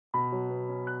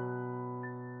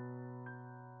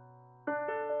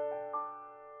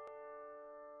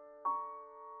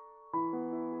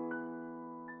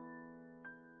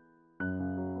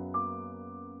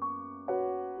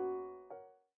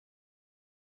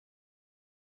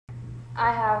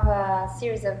I have a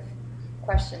series of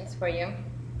questions for you.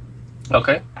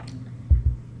 Okay.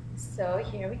 So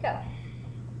here we go.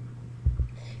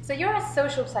 So you're a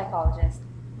social psychologist,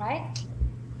 right?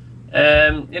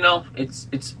 It's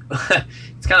it's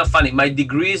kind of funny. My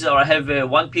degrees are I have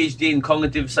one PhD in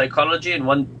cognitive psychology and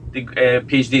one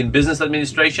PhD in business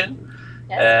administration.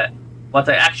 Yes. Uh, what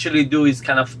I actually do is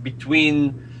kind of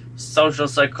between social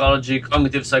psychology,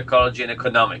 cognitive psychology, and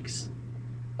economics.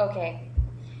 Okay.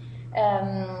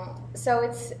 So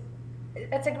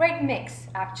it's a great mix,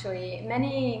 actually.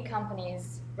 Many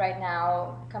companies right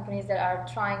now, companies that are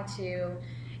trying to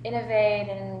innovate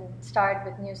and start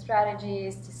with new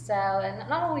strategies to sell, and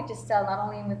not only to sell, not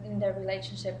only within their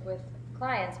relationship with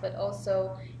clients, but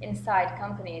also inside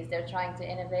companies. They're trying to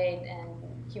innovate, and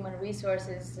human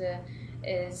resources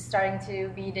is starting to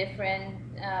be different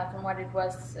from what it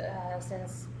was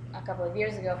since a couple of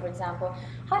years ago, for example.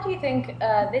 How do you think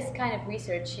this kind of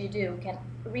research you do can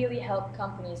really help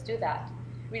companies do that,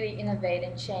 really innovate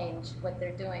and change what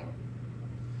they're doing?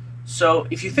 So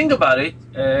if you think about it,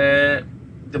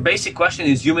 the basic question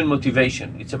is human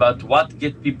motivation. It's about what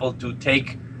get people to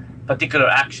take particular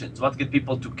actions, what get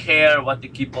people to care, what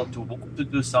get people to want to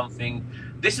do something.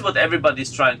 This is what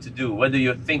everybody's trying to do. Whether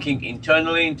you're thinking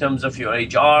internally in terms of your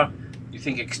HR, you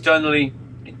think externally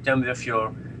in terms of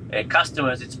your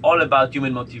customers, it's all about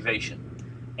human motivation.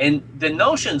 And the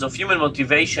notions of human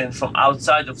motivation from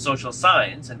outside of social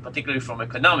science, and particularly from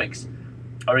economics,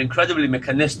 are incredibly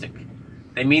mechanistic.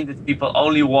 They mean that people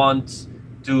only want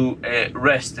to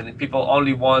rest and people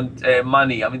only want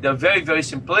money. I mean, they're very, very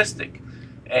simplistic.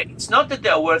 It's not that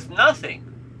they're worth nothing,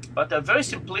 but a very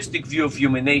simplistic view of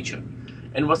human nature.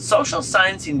 And what social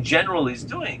science in general is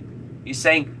doing is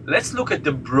saying, let's look at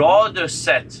the broader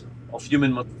set of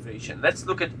human motivation. Let's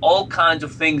look at all kinds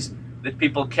of things that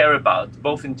people care about,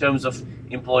 both in terms of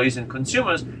employees and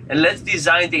consumers, and let's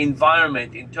design the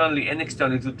environment internally and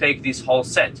externally to take this whole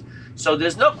set. So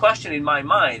there's no question in my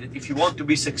mind that if you want to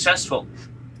be successful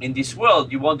in this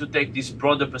world, you want to take this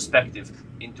broader perspective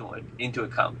into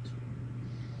account.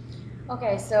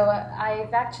 Okay, so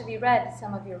I've actually read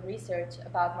some of your research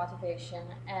about motivation,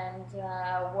 and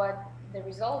what the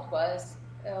result was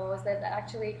that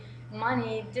actually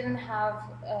money didn't have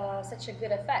such a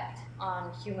good effect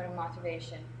on human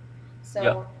motivation.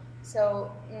 Yeah. So,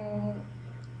 so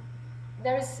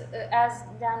there's, as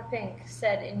Dan Pink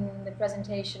said in the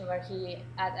presentation where he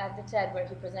at the TED where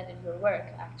he presented your work,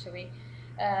 actually,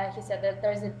 he said that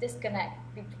there's a disconnect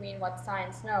between what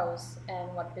science knows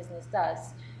and what business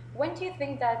does. When do you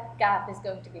think that gap is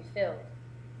going to be filled?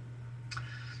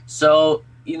 So,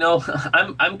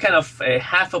 I'm kind of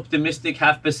half optimistic,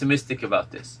 half pessimistic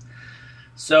about this.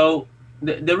 So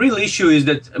the real issue is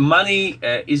that money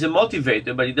is a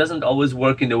motivator, but it doesn't always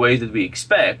work in the ways that we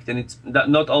expect, and it's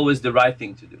not always the right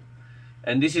thing to do.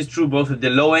 And this is true both at the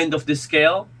low end of the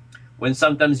scale, when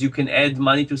sometimes you can add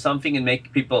money to something and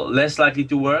make people less likely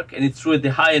to work, and it's true at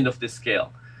the high end of the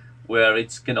scale, where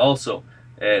it can also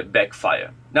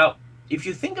backfire. Now, if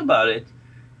you think about it,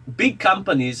 big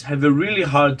companies have a really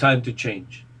hard time to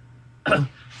change.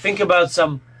 Think about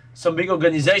some big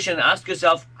organization. Ask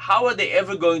yourself, how are they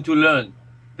ever going to learn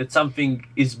that something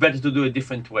is better to do a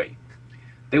different way?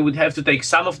 They would have to take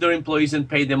some of their employees and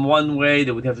pay them one way.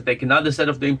 They would have to take another set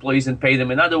of the employees and pay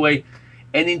them another way.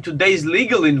 And in today's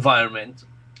legal environment,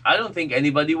 I don't think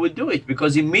anybody would do it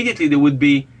because immediately they would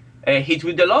be hit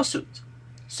with a lawsuit.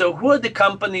 So who are the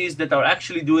companies that are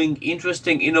actually doing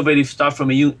interesting, innovative stuff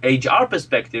from a HR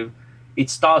perspective?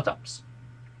 It's startups.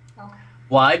 Oh,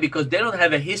 Why? Because they don't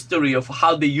have a history of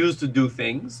how they used to do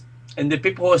things. And the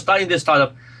people who are starting their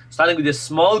startup, starting with a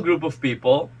small group of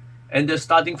people, and they're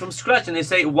starting from scratch. And they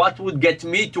say, what would get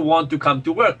me to want to come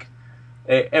to work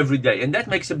every day? And that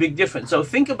makes a big difference. So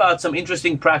think about some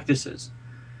interesting practices.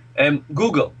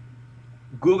 Google.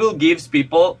 Google gives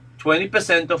people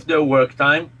 20% of their work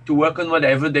time to work on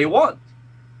whatever they want.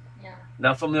 yeah.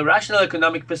 Now, from the rational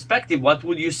economic perspective, what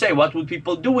would you say? What would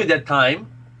people do with that time?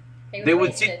 They They would would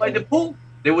waste sit by it. the pool.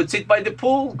 They would sit by the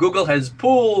pool. Google has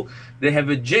pool. They have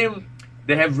a gym.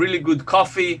 They have really good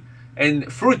coffee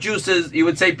and fruit juices. You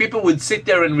would say people would sit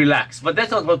there and relax, but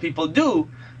that's not what people do.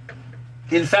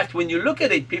 In fact, when you look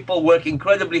at it, people work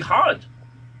incredibly hard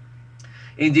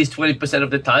in these 20% of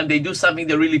the time. They do something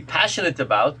they're really passionate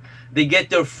about. They get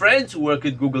their friends who work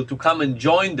at Google to come and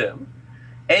join them.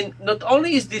 And not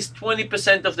only is this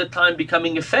 20% of the time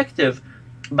becoming effective,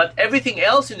 but everything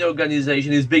else in the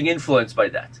organization is being influenced by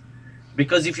that.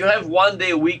 Because if you have one day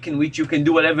a week in which you can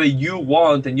do whatever you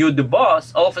want and you're the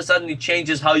boss, all of a sudden it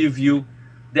changes how you view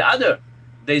the other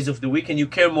days of the week and you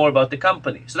care more about the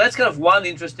company. So that's kind of one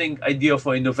interesting idea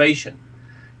for innovation.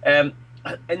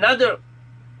 Another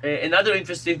another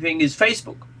interesting thing is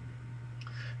Facebook.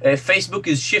 Facebook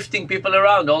is shifting people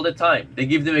around all the time. They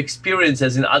give them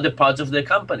experiences in other parts of their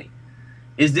company.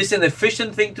 Is this an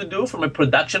efficient thing to do from a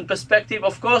production perspective?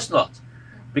 Of course not,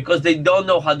 because they don't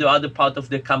know how the other part of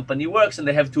the company works and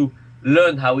they have to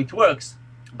learn how it works.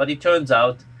 But it turns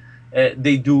out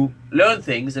they do learn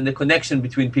things and the connection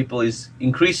between people is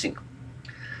increasing.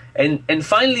 And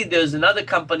finally, there's another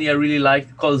company I really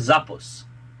like called Zappos.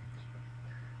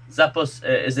 Zappos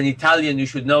is an Italian, you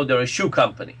should know, they're a shoe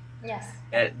company. Yes.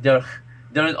 They're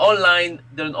an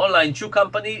online shoe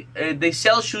company. They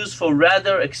sell shoes for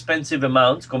rather expensive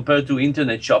amounts compared to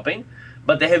internet shopping,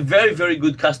 but they have very, very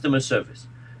good customer service.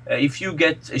 If you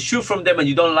get a shoe from them and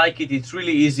you don't like it, it's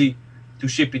really easy to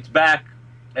ship it back.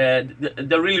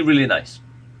 They're really, really nice.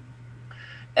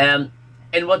 And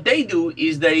what they do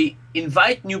is they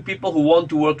invite new people who want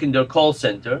to work in their call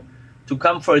center to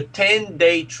come for a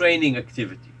 10-day training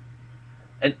activity.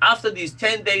 And after these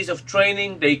 10 days of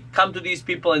training, they come to these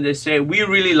people and they say, we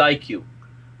really like you.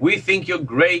 We think you're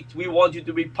great. We want you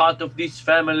to be part of this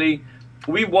family.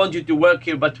 We want you to work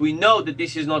here, but we know that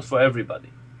this is not for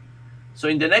everybody. So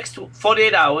in the next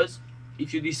 48 hours,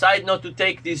 if you decide not to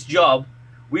take this job,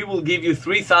 we will give you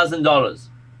 $3,000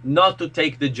 not to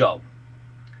take the job.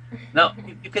 Now,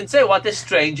 you can say, what a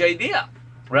strange idea,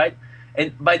 right?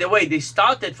 And by the way, they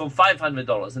started from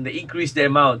 $500 and they increased the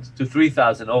amount to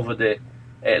 $3,000 over the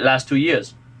last 2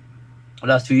 years.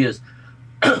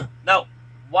 Now,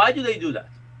 why do they do that?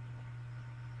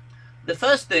 The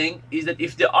first thing is that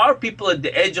if there are people at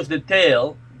the edge of the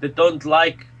tail that don't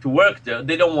like to work there,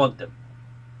 they don't want them.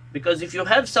 Because if you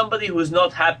have somebody who is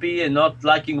not happy and not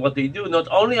liking what they do, not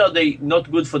only are they not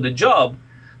good for the job,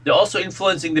 they're also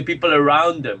influencing the people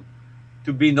around them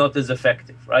to be not as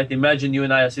effective, right? Imagine you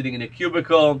and I are sitting in a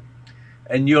cubicle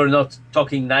and you're not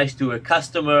talking nice to a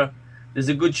customer. There's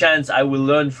a good chance I will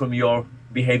learn from your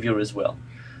behavior as well.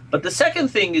 But the second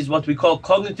thing is what we call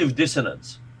cognitive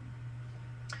dissonance.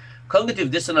 Cognitive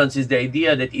dissonance is the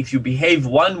idea that if you behave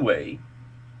one way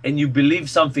and you believe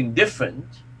something different,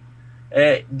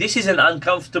 this is an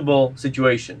uncomfortable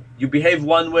situation. You behave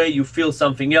one way, you feel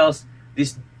something else.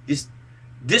 This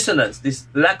dissonance, this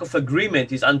lack of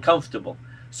agreement is uncomfortable.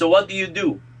 So what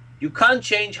do? You can't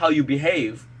change how you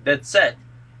behave. That's set.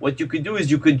 What you could do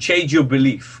is you could change your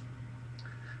belief.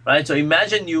 Right? So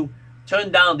imagine you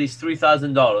turn down this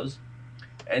 $3,000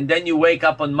 and then you wake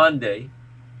up on Monday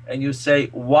and you say,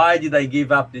 why did I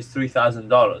give up this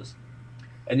 $3,000?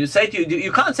 And you say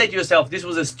you can't say to yourself, this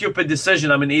was a stupid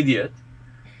decision, I'm an idiot.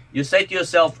 You say to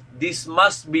yourself, this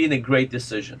must be a great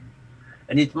decision.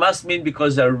 And it must mean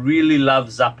because I really love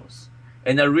Zappos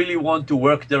and I really want to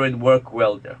work there and work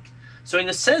well there. So in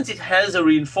a sense, it has a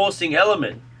reinforcing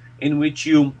element in which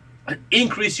you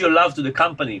increase your love to the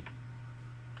company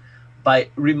by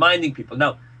reminding people.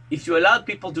 Now, if you allowed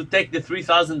people to take the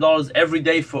 $3,000 every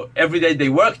day they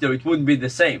work there, it wouldn't be the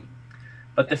same.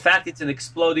 But the fact it's an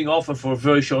exploding offer for a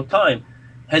very short time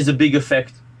has a big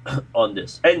effect on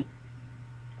this. And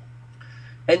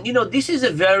you know, this is a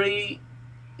very,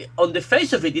 on the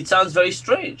face of it, it sounds very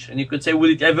strange. And you could say, will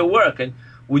it ever work? And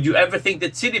would you ever think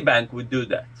that Citibank would do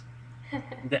that?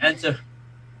 The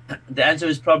answer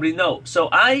is probably no. So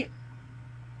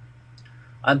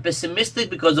I'm pessimistic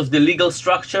because of the legal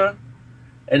structure,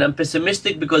 and I'm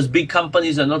pessimistic because big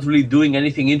companies are not really doing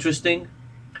anything interesting.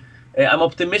 I'm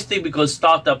optimistic because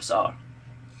startups are.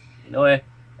 You know,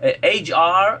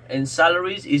 HR and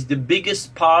salaries is the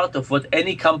biggest part of what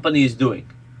any company is doing.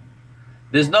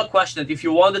 There's no question that if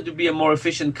you wanted to be a more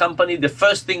efficient company, the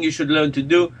first thing you should learn to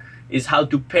do is how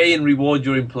to pay and reward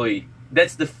your employee.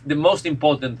 That's the most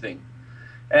important thing.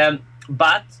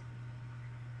 But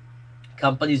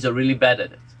companies are really bad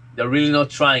at it. They're really not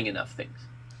trying enough things.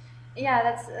 Yeah,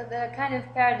 that's the kind of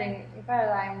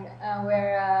paradigm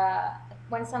where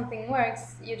when something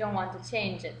works, you don't want to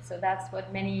change it. So that's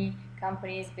what many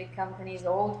companies, big companies,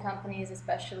 old companies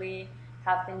especially,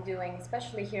 have been doing.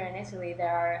 Especially here in Italy, there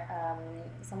are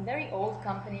some very old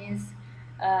companies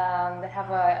that have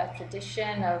a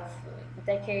tradition of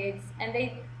decades, and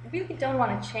they really don't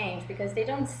want to change because they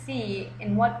don't see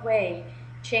in what way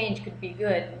change could be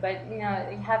good. But you know,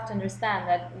 you have to understand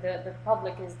that the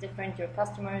public is different. Your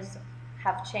customers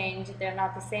have changed. They're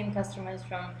not the same customers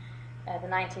from the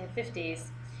 1950s.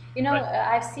 You know,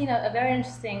 right. I've seen a very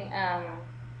interesting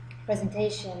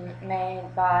presentation made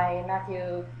by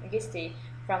Matthew Gisti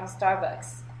from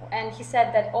Starbucks, and he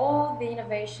said that all the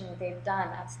innovation they've done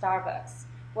at Starbucks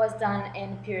was done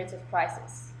in periods of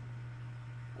crisis,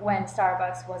 when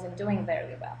Starbucks wasn't doing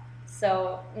very well.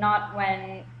 So not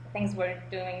when things were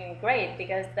doing great,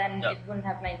 because then it wouldn't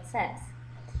have made sense.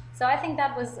 So I think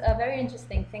that was a very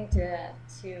interesting thing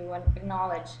to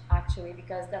acknowledge, actually,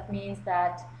 because that means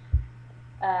that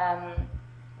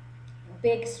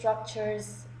big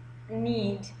structures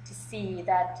need to see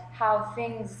that how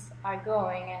things are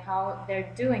going and how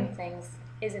they're doing things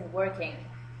isn't working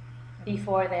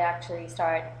before they actually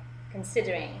start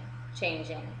considering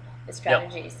changing the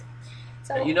strategies.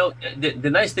 So, You know,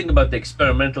 the nice thing about the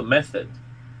experimental method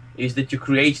is that you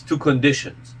create two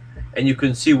conditions and you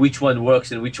can see which one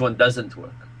works and which one doesn't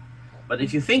work. But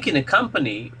if you think in a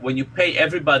company, when you pay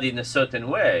everybody in a certain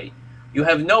way, you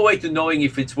have no way to knowing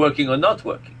if it's working or not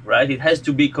working, right? It has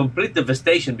to be complete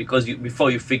devastation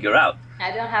before you figure out.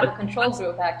 I don't have a control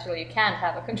group, actually. You can't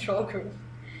have a control group.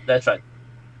 That's right.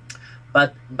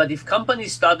 But if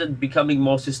companies started becoming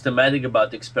more systematic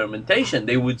about experimentation,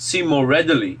 they would see more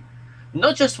readily,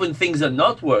 not just when things are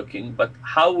not working, but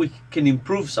how we can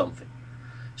improve something.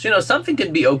 So, you know, something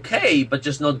can be okay, but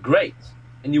just not great.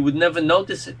 And you would never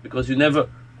notice it because you never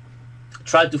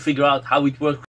tried to figure out how it works